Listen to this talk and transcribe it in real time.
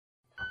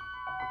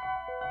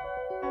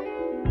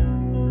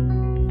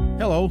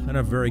Hello, and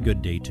a very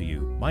good day to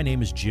you. My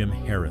name is Jim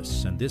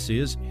Harris, and this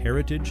is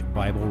Heritage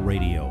Bible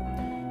Radio.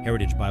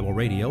 Heritage Bible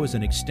Radio is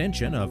an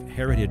extension of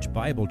Heritage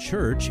Bible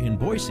Church in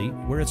Boise,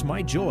 where it's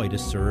my joy to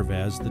serve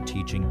as the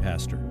teaching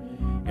pastor.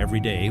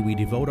 Every day, we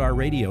devote our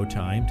radio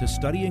time to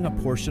studying a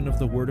portion of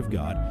the Word of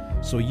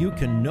God so you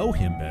can know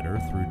Him better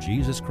through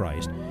Jesus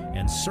Christ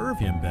and serve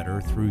Him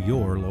better through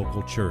your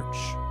local church.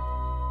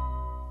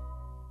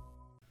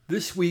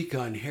 This week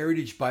on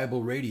Heritage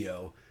Bible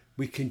Radio,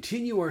 we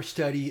continue our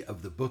study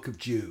of the book of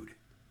Jude.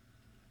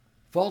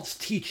 False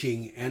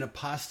teaching and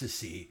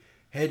apostasy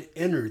had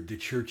entered the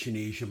church in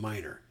Asia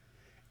Minor,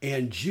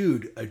 and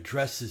Jude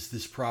addresses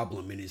this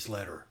problem in his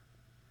letter.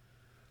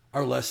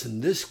 Our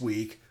lesson this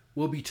week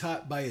will be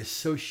taught by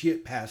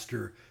Associate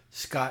Pastor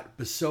Scott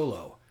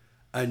Basolo,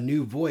 a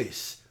new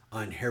voice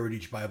on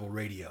Heritage Bible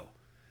Radio.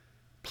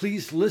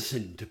 Please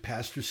listen to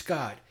Pastor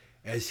Scott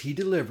as he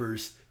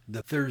delivers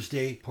the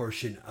Thursday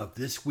portion of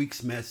this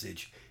week's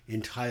message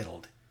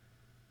entitled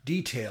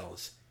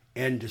Details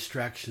and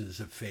Distractions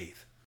of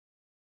Faith.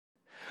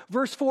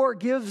 Verse 4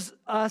 gives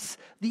us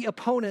the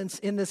opponents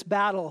in this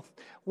battle,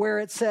 where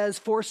it says,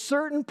 "For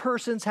certain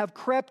persons have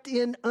crept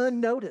in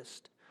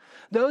unnoticed,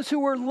 those who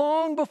were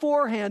long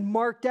beforehand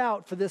marked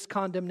out for this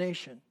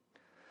condemnation.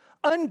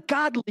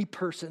 Ungodly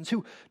persons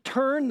who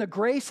turn the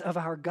grace of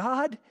our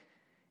God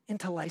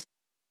into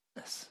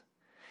licentiousness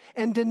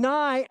and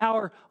deny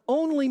our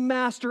only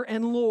Master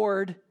and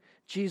Lord,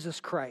 Jesus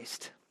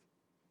Christ."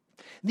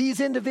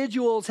 These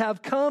individuals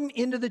have come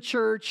into the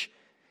church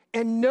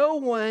and no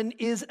one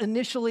is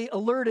initially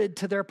alerted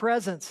to their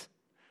presence.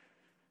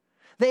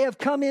 They have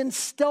come in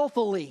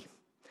stealthily.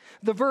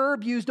 The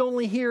verb used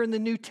only here in the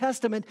New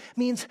Testament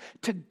means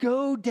to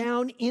go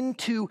down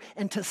into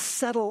and to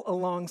settle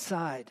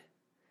alongside.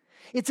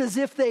 It's as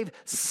if they've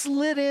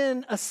slid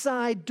in a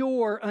side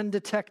door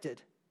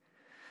undetected.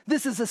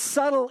 This is a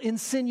subtle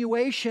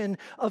insinuation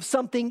of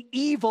something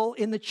evil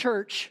in the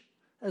church,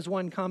 as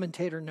one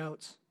commentator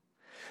notes.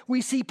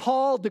 We see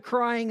Paul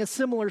decrying a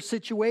similar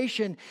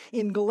situation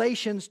in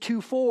Galatians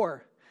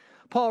 2:4.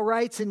 Paul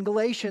writes in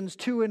Galatians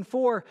 2 and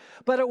 4,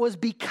 "But it was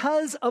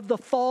because of the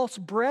false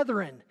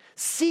brethren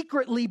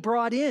secretly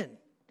brought in,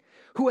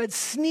 who had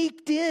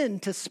sneaked in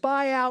to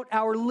spy out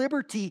our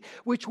liberty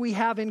which we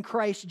have in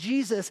Christ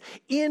Jesus,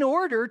 in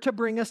order to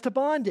bring us to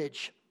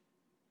bondage."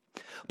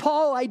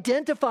 Paul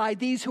identified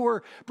these who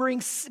were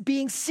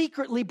being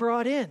secretly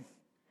brought in.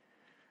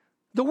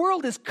 The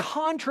world is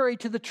contrary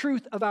to the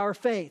truth of our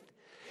faith.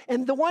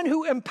 And the one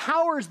who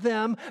empowers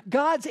them,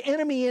 God's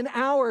enemy and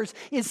ours,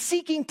 is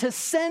seeking to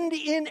send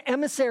in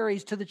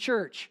emissaries to the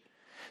church,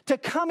 to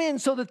come in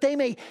so that they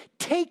may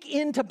take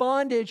into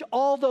bondage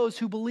all those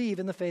who believe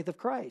in the faith of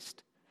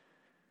Christ.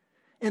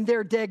 And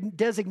their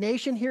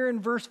designation here in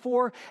verse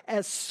 4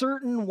 as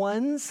certain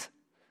ones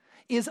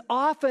is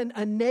often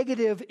a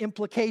negative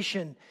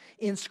implication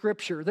in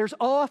Scripture. There's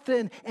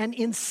often an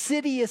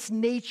insidious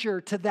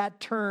nature to that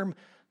term,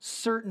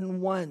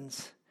 certain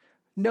ones.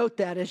 Note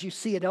that as you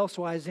see it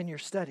elsewise in your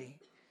study.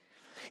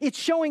 It's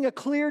showing a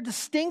clear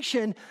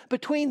distinction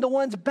between the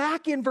ones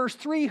back in verse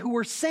 3 who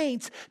were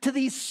saints to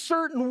these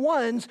certain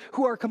ones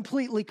who are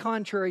completely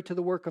contrary to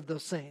the work of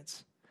those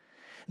saints.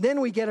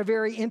 Then we get a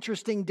very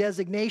interesting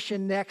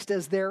designation next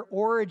as their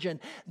origin.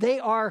 They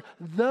are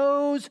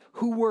those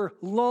who were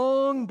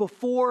long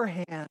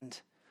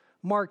beforehand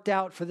marked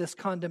out for this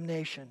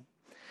condemnation.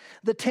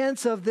 The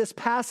tense of this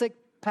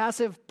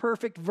passive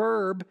perfect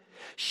verb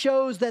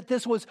shows that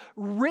this was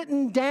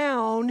written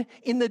down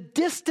in the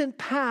distant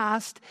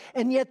past,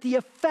 and yet the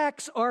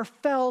effects are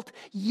felt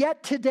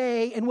yet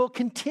today and will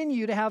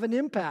continue to have an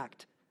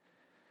impact.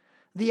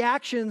 The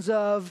actions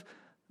of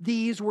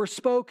these were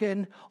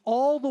spoken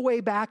all the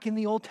way back in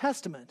the Old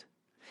Testament.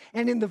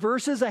 And in the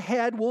verses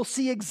ahead, we'll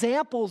see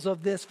examples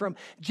of this from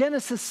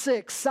Genesis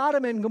 6,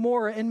 Sodom and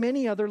Gomorrah, and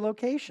many other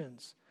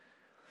locations.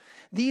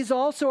 These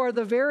also are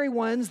the very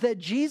ones that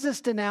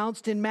Jesus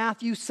denounced in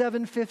Matthew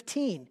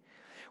 7:15,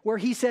 where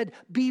he said,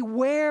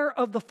 "Beware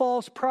of the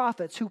false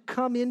prophets who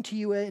come into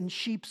you in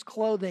sheep's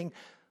clothing,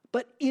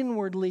 but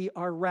inwardly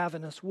are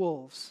ravenous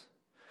wolves."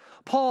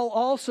 Paul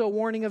also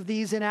warning of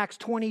these in Acts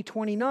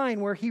 20:29,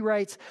 where he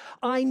writes,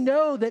 "I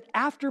know that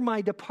after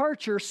my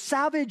departure,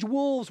 savage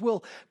wolves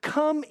will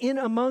come in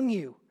among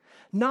you,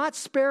 not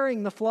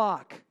sparing the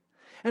flock.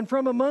 And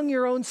from among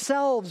your own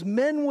selves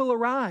men will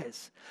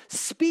arise,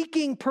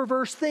 speaking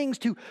perverse things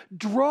to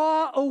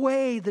draw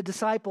away the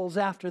disciples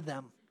after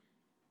them."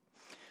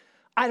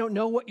 I don't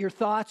know what your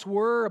thoughts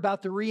were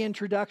about the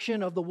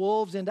reintroduction of the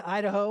wolves into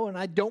Idaho, and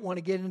I don't want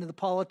to get into the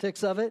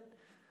politics of it.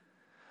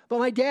 But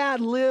my dad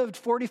lived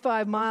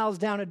 45 miles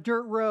down a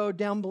dirt road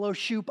down below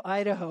Shoup,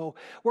 Idaho,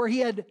 where he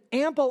had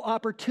ample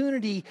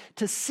opportunity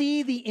to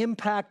see the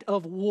impact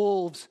of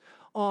wolves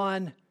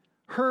on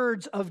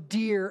herds of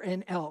deer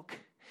and elk.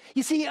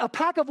 You see, a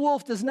pack of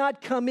wolves does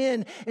not come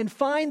in and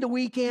find the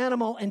weak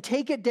animal and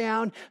take it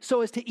down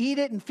so as to eat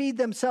it and feed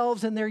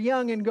themselves and their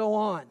young and go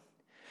on.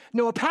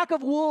 No, a pack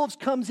of wolves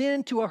comes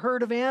into a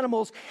herd of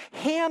animals,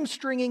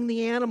 hamstringing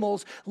the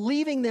animals,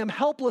 leaving them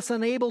helpless,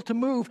 unable to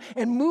move,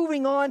 and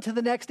moving on to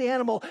the next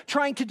animal,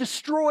 trying to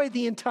destroy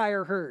the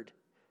entire herd.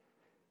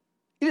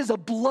 It is a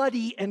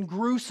bloody and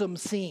gruesome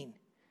scene.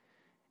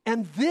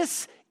 And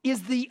this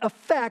is the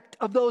effect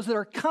of those that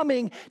are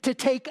coming to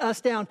take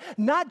us down.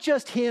 Not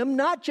just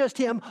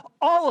him,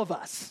 all of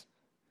us.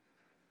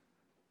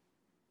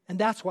 And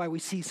that's why we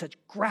see such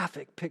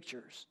graphic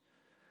pictures.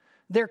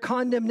 Their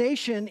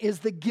condemnation is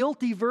the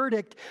guilty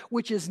verdict,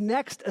 which is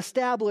next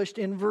established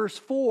in verse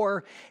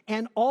 4,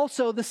 and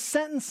also the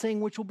sentencing,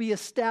 which will be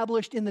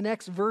established in the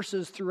next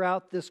verses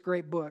throughout this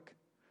great book.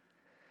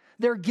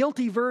 Their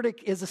guilty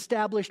verdict is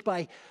established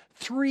by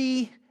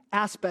three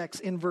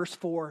aspects in verse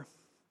 4.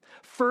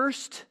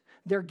 First,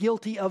 they're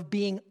guilty of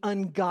being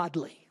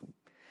ungodly.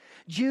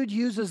 Jude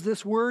uses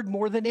this word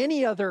more than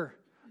any other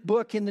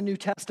book in the New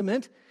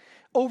Testament,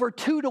 over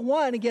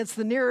 2-1 against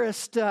the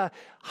nearest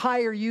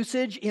higher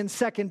usage in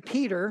 2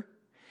 Peter.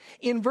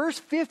 In verse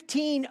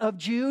 15 of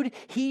Jude,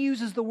 he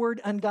uses the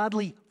word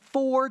ungodly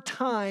 4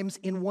 times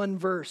in one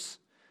verse.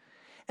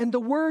 And the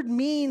word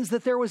means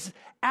that there was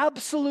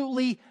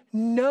absolutely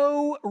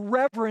no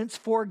reverence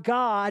for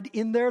God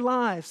in their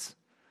lives.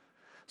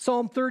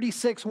 Psalm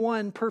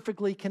 36:1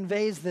 perfectly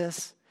conveys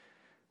this,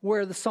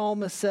 where the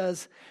psalmist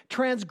says,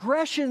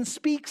 "Transgression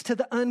speaks to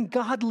the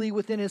ungodly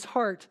within his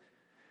heart.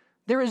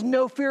 There is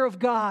no fear of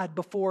God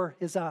before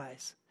his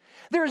eyes."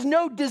 There is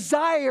no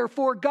desire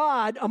for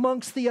God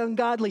amongst the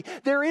ungodly.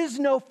 There is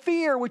no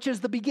fear, which is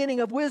the beginning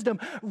of wisdom.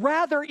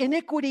 Rather,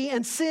 iniquity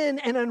and sin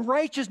and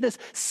unrighteousness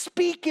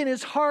speak in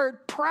his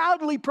heart,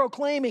 proudly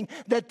proclaiming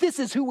that this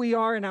is who we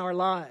are in our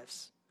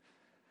lives.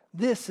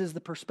 This is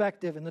the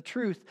perspective and the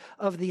truth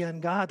of the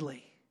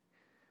ungodly.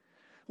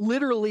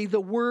 Literally,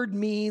 the word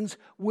means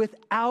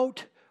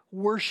without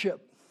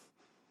worship.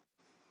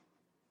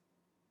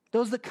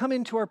 Those that come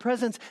into our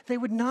presence, they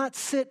would not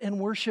sit and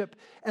worship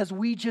as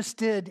we just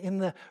did in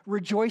the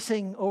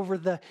rejoicing over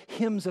the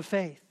hymns of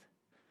faith.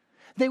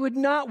 They would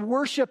not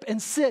worship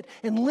and sit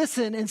and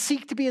listen and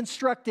seek to be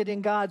instructed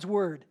in God's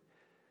word.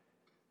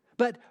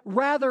 But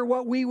rather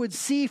what we would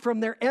see from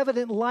their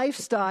evident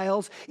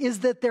lifestyles is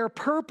that their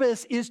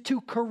purpose is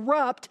to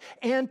corrupt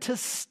and to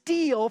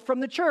steal from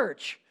the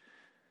church,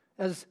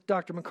 as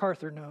Dr.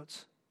 MacArthur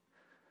notes.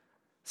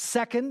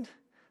 Second,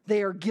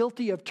 they are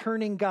guilty of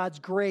turning God's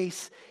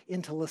grace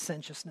into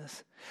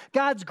licentiousness.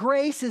 God's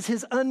grace is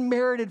his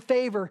unmerited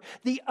favor.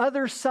 The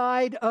other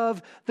side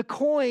of the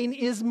coin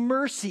is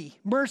mercy.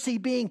 Mercy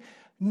being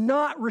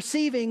not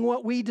receiving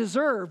what we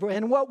deserve.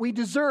 And what we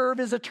deserve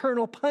is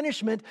eternal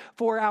punishment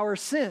for our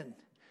sin.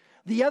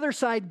 The other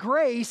side,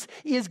 grace,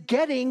 is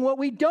getting what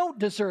we don't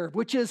deserve,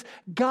 which is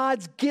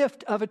God's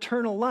gift of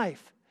eternal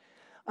life.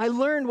 I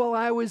learned while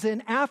I was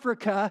in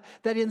Africa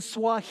that in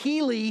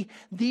Swahili,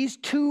 these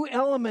two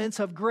elements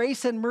of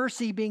grace and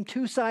mercy, being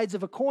two sides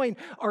of a coin,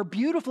 are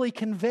beautifully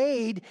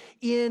conveyed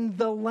in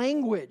the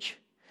language.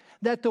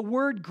 That the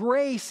word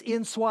grace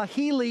in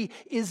Swahili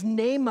is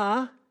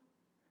nema.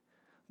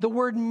 The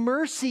word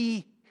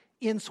mercy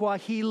in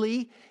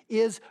Swahili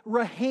is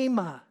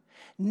rahema.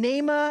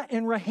 Nema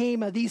and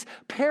rahema, these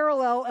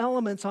parallel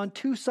elements on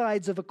two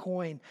sides of a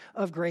coin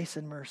of grace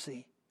and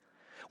mercy.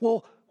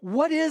 Well,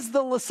 what is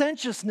the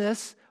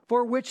licentiousness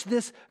for which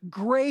this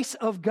grace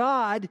of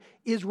God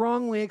is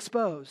wrongly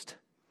exposed?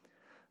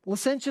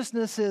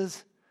 Licentiousness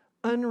is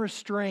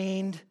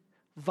unrestrained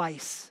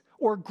vice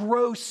or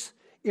gross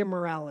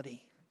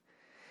immorality.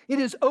 It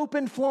is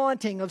open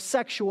flaunting of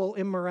sexual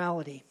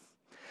immorality.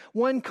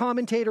 One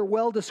commentator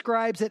well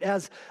describes it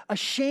as a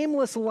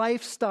shameless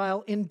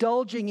lifestyle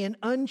indulging in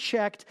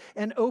unchecked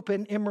and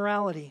open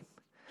immorality.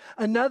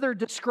 Another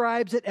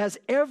describes it as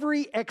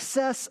every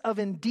excess of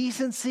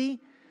indecency,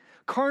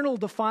 carnal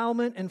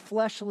defilement, and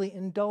fleshly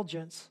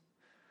indulgence.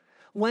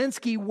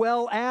 Lenski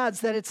well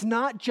adds that it's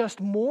not just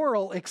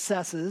moral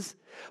excesses,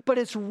 but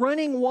it's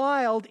running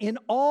wild in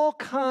all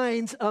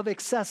kinds of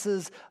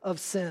excesses of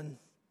sin.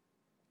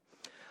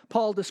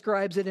 Paul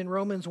describes it in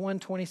Romans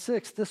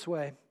 1:26 this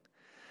way: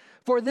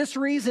 "For this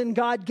reason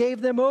God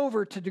gave them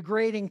over to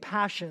degrading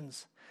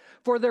passions.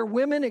 For their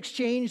women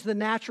exchanged the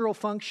natural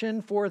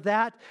function for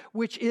that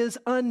which is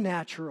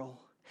unnatural.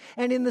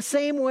 And in the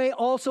same way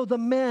also the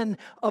men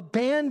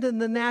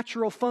abandoned the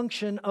natural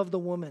function of the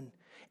woman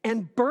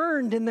and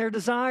burned in their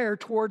desire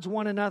towards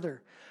one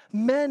another,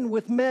 men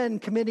with men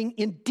committing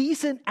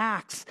indecent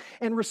acts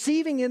and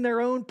receiving in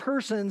their own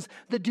persons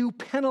the due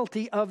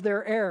penalty of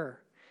their error."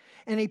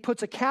 And he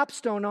puts a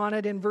capstone on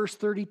it in verse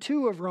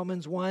 32 of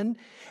Romans 1.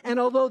 "And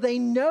although they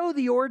know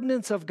the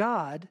ordinance of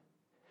God,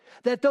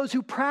 that those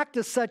who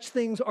practice such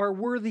things are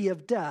worthy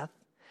of death,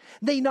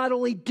 they not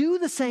only do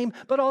the same,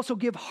 but also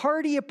give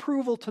hearty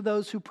approval to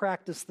those who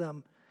practice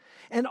them.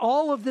 And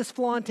all of this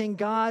flaunting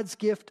God's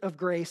gift of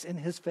grace in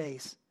his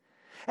face,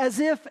 as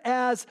if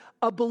as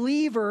a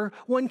believer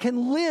one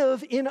can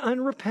live in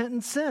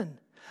unrepentant sin,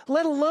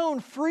 let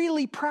alone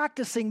freely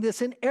practicing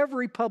this in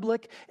every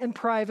public and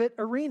private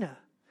arena.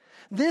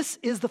 This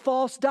is the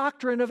false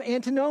doctrine of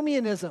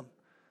antinomianism."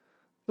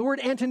 The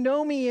word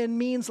antinomian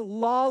means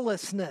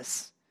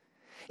lawlessness.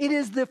 It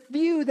is the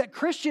view that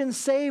Christians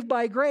saved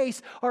by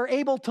grace are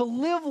able to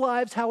live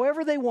lives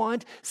however they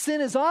want,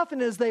 sin as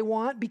often as they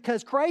want,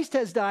 because Christ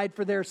has died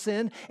for their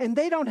sin, and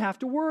they don't have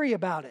to worry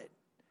about it.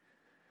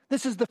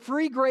 This is the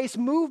free grace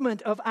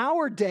movement of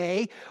our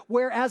day,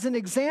 where, as an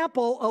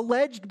example,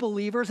 alleged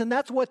believers, and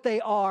that's what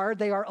they are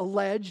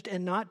alleged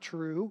and not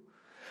true,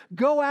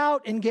 go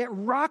out and get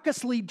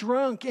raucously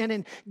drunk and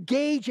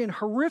engage in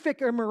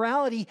horrific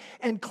immorality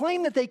and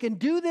claim that they can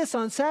do this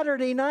on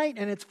Saturday night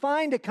and it's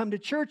fine to come to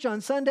church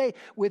on Sunday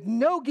with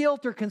no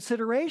guilt or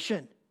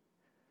consideration.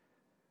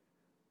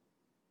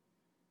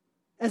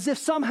 As if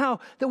somehow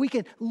that we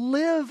can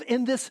live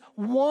in this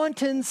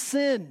wanton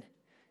sin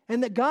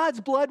and that God's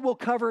blood will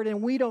cover it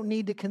and we don't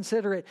need to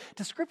consider it.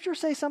 Does Scripture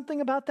say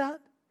something about that?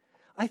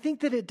 I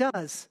think that it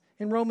does.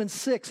 In Romans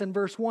 6 and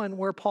verse 1,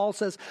 where Paul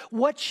says,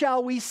 "What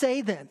shall we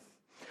say then?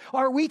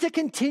 Are we to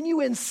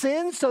continue in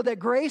sin so that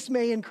grace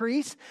may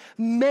increase?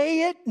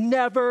 May it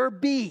never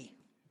be.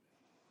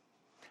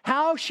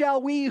 How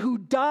shall we who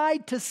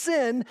died to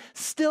sin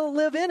still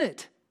live in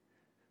it?"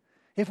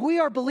 If we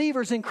are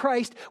believers in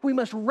Christ, we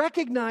must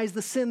recognize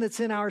the sin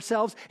that's in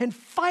ourselves and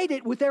fight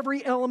it with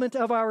every element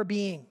of our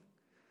being.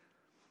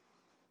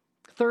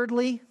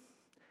 Thirdly,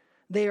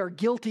 they are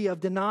guilty of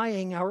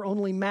denying our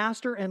only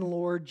Master and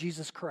Lord,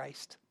 Jesus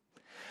Christ.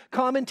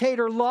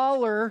 Commentator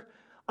Lawler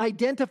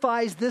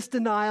identifies this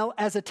denial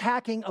as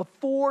attacking of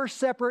four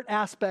separate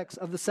aspects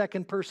of the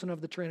second person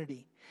of the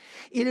Trinity.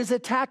 It is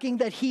attacking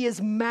that he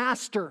is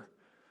master,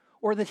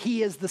 or that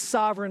he is the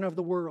sovereign of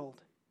the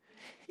world.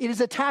 It is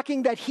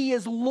attacking that he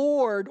is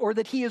Lord, or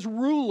that he is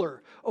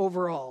ruler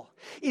over all.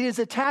 It is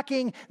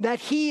attacking that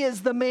he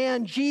is the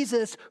man,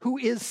 Jesus, who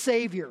is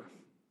Savior.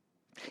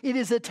 It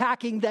is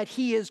attacking that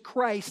he is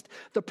Christ,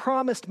 the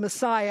promised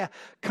Messiah,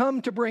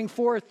 come to bring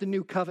forth the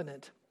new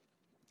covenant.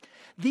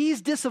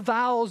 These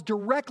disavowals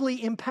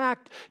directly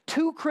impact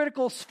two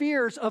critical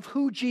spheres of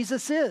who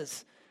Jesus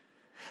is.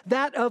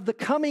 That of the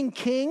coming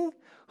king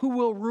who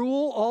will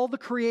rule all the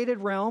created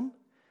realm,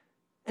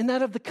 and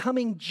that of the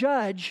coming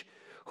judge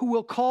who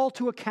will call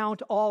to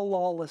account all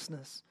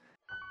lawlessness.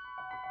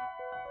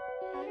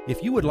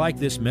 If you would like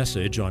this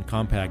message on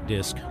compact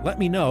disc, let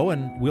me know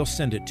and we'll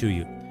send it to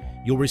you.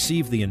 You'll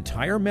receive the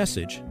entire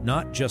message,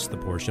 not just the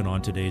portion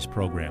on today's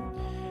program.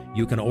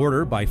 You can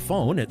order by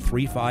phone at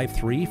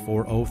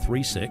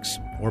 353-4036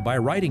 or by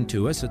writing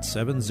to us at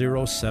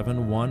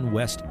 7071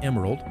 West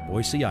Emerald,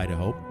 Boise,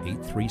 Idaho,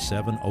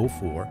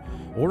 83704,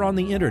 or on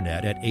the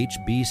internet at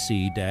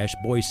hbc-boise.org.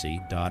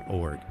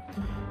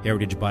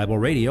 Heritage Bible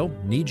Radio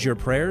needs your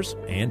prayers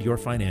and your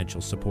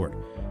financial support.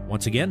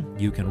 Once again,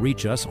 you can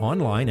reach us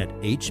online at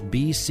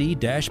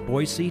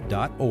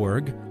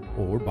hbc-boise.org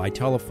or by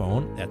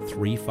telephone at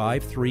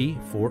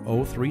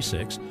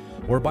 353-4036,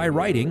 or by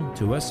writing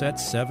to us at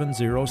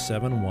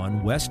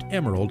 7071 West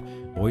Emerald,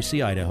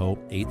 Boise, Idaho,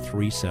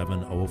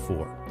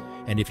 83704.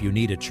 And if you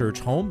need a church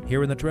home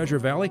here in the Treasure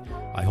Valley,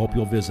 I hope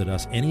you'll visit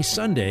us any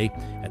Sunday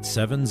at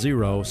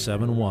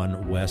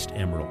 7071 West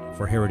Emerald.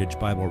 For Heritage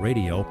Bible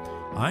Radio,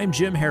 I'm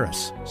Jim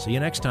Harris. See you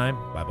next time.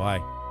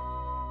 Bye-bye.